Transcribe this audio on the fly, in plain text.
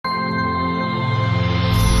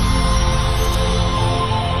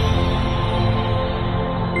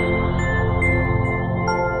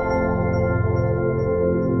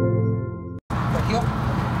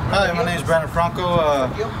Brandon Franco.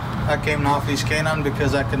 I came to Off-Leash Canine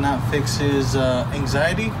because I could not fix his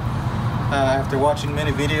anxiety after watching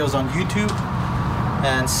many videos on YouTube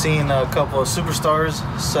and seeing a couple of superstars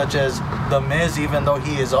such as The Miz, even though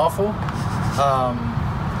he is awful.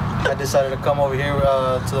 I decided to come over here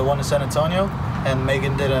to the one in San Antonio, and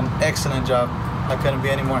Megan did an excellent job. I couldn't be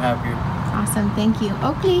any more happier. Awesome, thank you.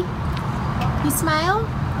 Oakley, you smile?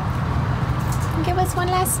 Give us one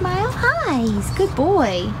last smile. Hi, good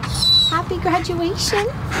boy. Happy graduation.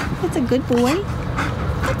 That's a good boy.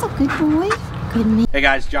 That's a good boy. Good man. Hey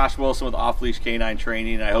guys, Josh Wilson with Off-Leash Canine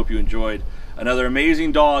Training. I hope you enjoyed another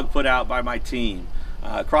amazing dog put out by my team.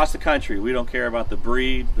 Across the country, we don't care about the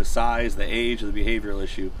breed, the size, the age, or the behavioral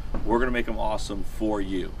issue. We're going to make them awesome for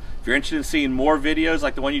you. If you're interested in seeing more videos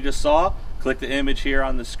like the one you just saw, click the image here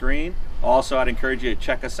on the screen. Also, I'd encourage you to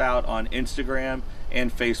check us out on Instagram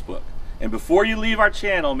and Facebook. And before you leave our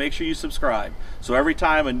channel, make sure you subscribe. So every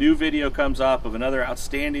time a new video comes up of another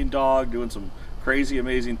outstanding dog doing some crazy,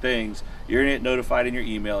 amazing things, you're going to get notified in your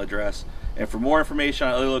email address. And for more information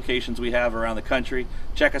on other locations we have around the country,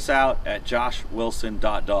 check us out at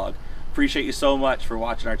joshwilson.dog. Appreciate you so much for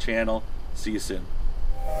watching our channel. See you soon.